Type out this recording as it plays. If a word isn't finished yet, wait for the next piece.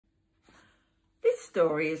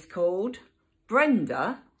story is called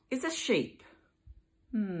Brenda is a Sheep.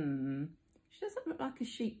 She doesn't look like a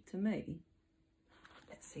sheep to me.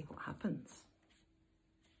 Let's see what happens.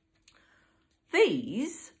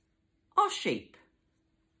 These are sheep.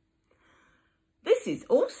 This is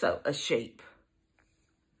also a sheep.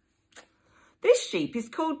 This sheep is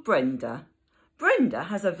called Brenda. Brenda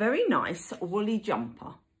has a very nice woolly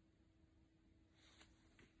jumper.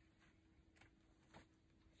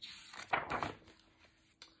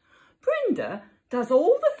 Brenda does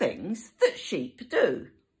all the things that sheep do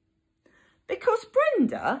because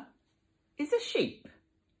Brenda is a sheep.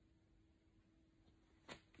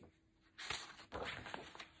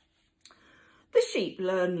 The sheep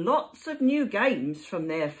learn lots of new games from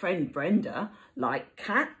their friend Brenda, like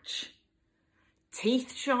catch,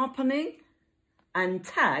 teeth sharpening and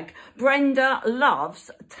tag. Brenda loves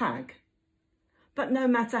tag. But no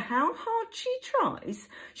matter how hard she tries,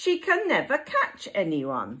 she can never catch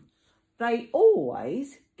anyone. They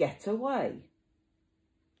always get away.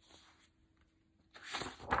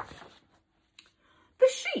 The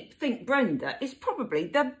sheep think Brenda is probably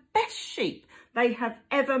the best sheep they have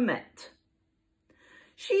ever met.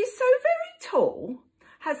 She is so very tall,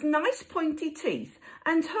 has nice pointy teeth,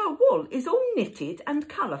 and her wool is all knitted and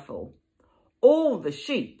colourful. All the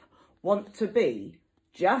sheep want to be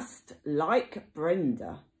just like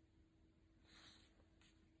Brenda.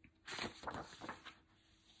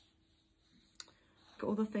 Look at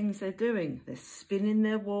all the things they're doing. They're spinning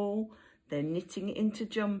their wool, they're knitting it into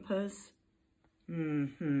jumpers.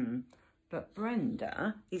 But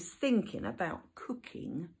Brenda is thinking about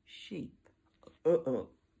cooking sheep.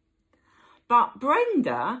 But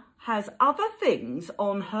Brenda has other things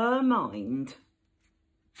on her mind.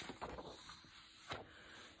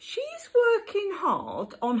 She's working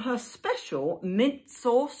hard on her special mint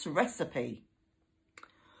sauce recipe.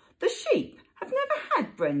 The sheep have never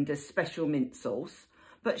had Brenda's special mint sauce,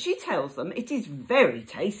 but she tells them it is very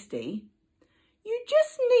tasty. You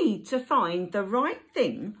just need to find the right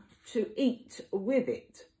thing to eat with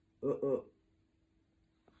it.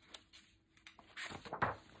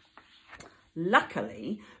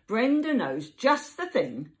 Luckily, Brenda knows just the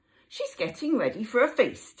thing. She's getting ready for a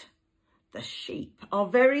feast. The sheep are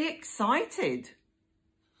very excited.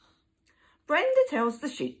 Brenda tells the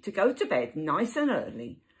sheep to go to bed nice and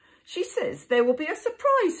early. She says there will be a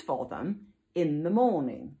surprise for them in the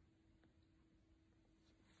morning.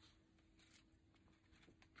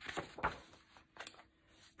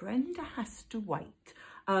 Brenda has to wait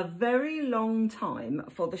a very long time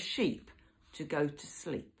for the sheep to go to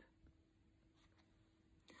sleep.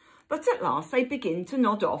 But at last they begin to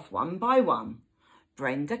nod off one by one.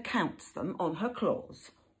 Brenda counts them on her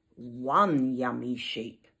claws. 1 yummy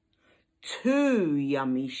sheep, 2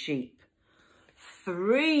 yummy sheep,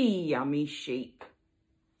 3 yummy sheep.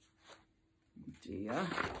 Oh dear.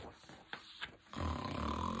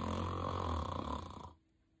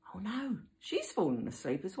 Oh no, she's fallen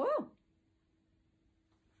asleep as well.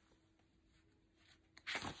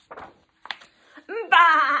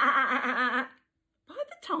 Bah! By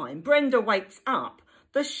the time Brenda wakes up,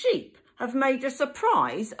 the sheep have made a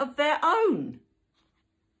surprise of their own.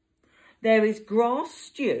 There is grass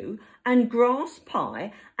stew and grass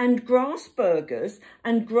pie and grass burgers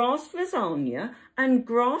and grass lasagna and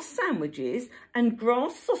grass sandwiches and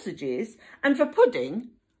grass sausages and for pudding,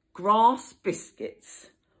 grass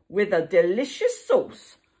biscuits with a delicious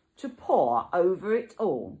sauce to pour over it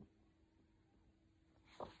all.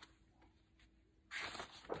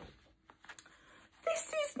 This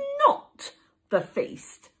is not the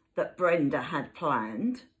feast that Brenda had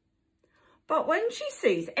planned. But when she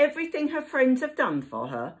sees everything her friends have done for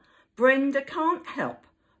her, Brenda can't help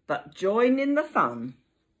but join in the fun.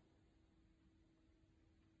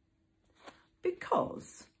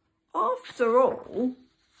 Because, after all,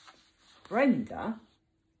 Brenda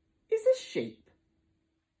is a sheep.